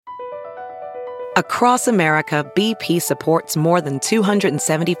Across America, BP supports more than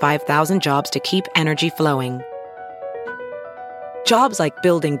 275,000 jobs to keep energy flowing. Jobs like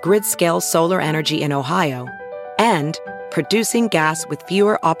building grid-scale solar energy in Ohio and producing gas with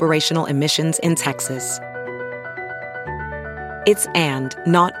fewer operational emissions in Texas. It's and,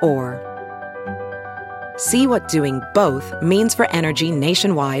 not or. See what doing both means for energy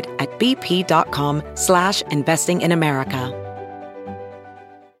nationwide at bp.com/investing in America.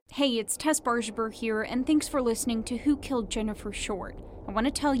 Hey, it's Tess Bargeber here, and thanks for listening to Who Killed Jennifer Short. I want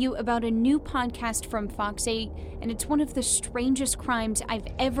to tell you about a new podcast from Fox 8, and it's one of the strangest crimes I've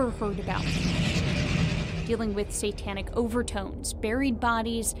ever heard about. Dealing with satanic overtones, buried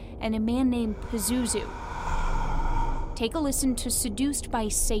bodies, and a man named Pazuzu. Take a listen to Seduced by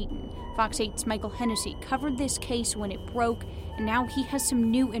Satan. Fox 8's Michael Hennessy covered this case when it broke, and now he has some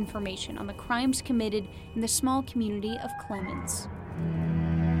new information on the crimes committed in the small community of Clemens.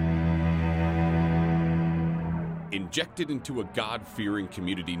 Injected into a God-fearing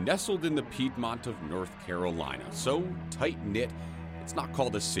community nestled in the Piedmont of North Carolina. So tight-knit, it's not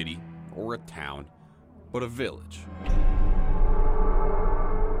called a city or a town, but a village.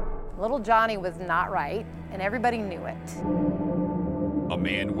 Little Johnny was not right, and everybody knew it. A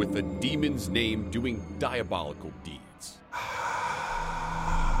man with a demon's name doing diabolical deeds.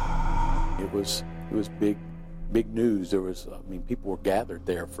 It was big news. People were gathered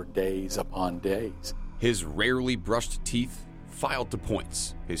there for days upon days. His rarely brushed teeth filed to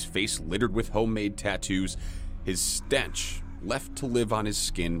points, his face littered with homemade tattoos, his stench left to live on his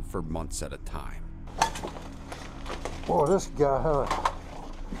skin for months at a time. Boy, this guy had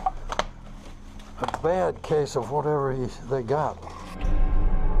a bad case of whatever they got.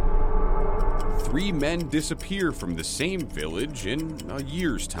 3 men disappear from the same village in a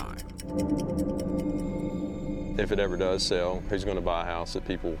year's time. If it ever does sell, who's going to buy a house that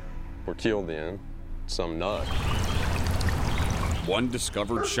people were killed in? Some nut. One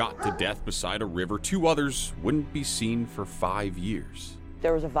discovered shot to death beside a river. 2 others wouldn't be seen for 5 years.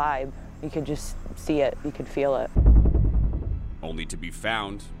 There was a vibe. You could just see it. You could feel it. Only to be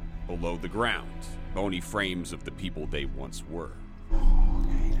found below the ground. Bony frames of the people they once were.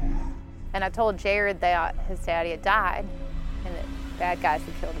 And I told Jared that his daddy had died and that bad guys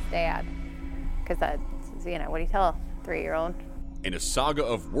had killed his dad. Because what do you tell a 3-year-old? In a saga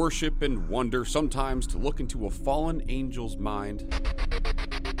of worship and wonder, sometimes to look into a fallen angel's mind.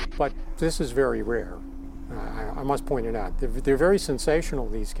 But this is very rare. I must point it out. They're very sensational,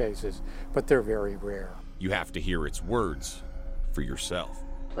 these cases, but they're very rare. You have to hear its words for yourself.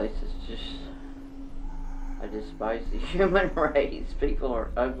 This place is just... I despise the human race. People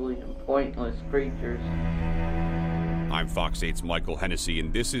are ugly and pointless creatures. I'm Fox 8's Michael Hennessy,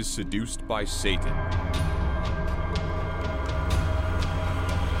 and this is Seduced by Satan.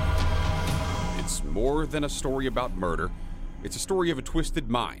 It's more than a story about murder. It's a story of a twisted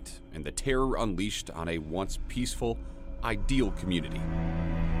mind and the terror unleashed on a once peaceful, ideal community.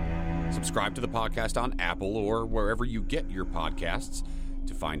 Subscribe to the podcast on Apple or wherever you get your podcasts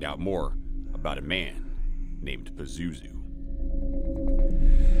to find out more about a man named Pazuzu.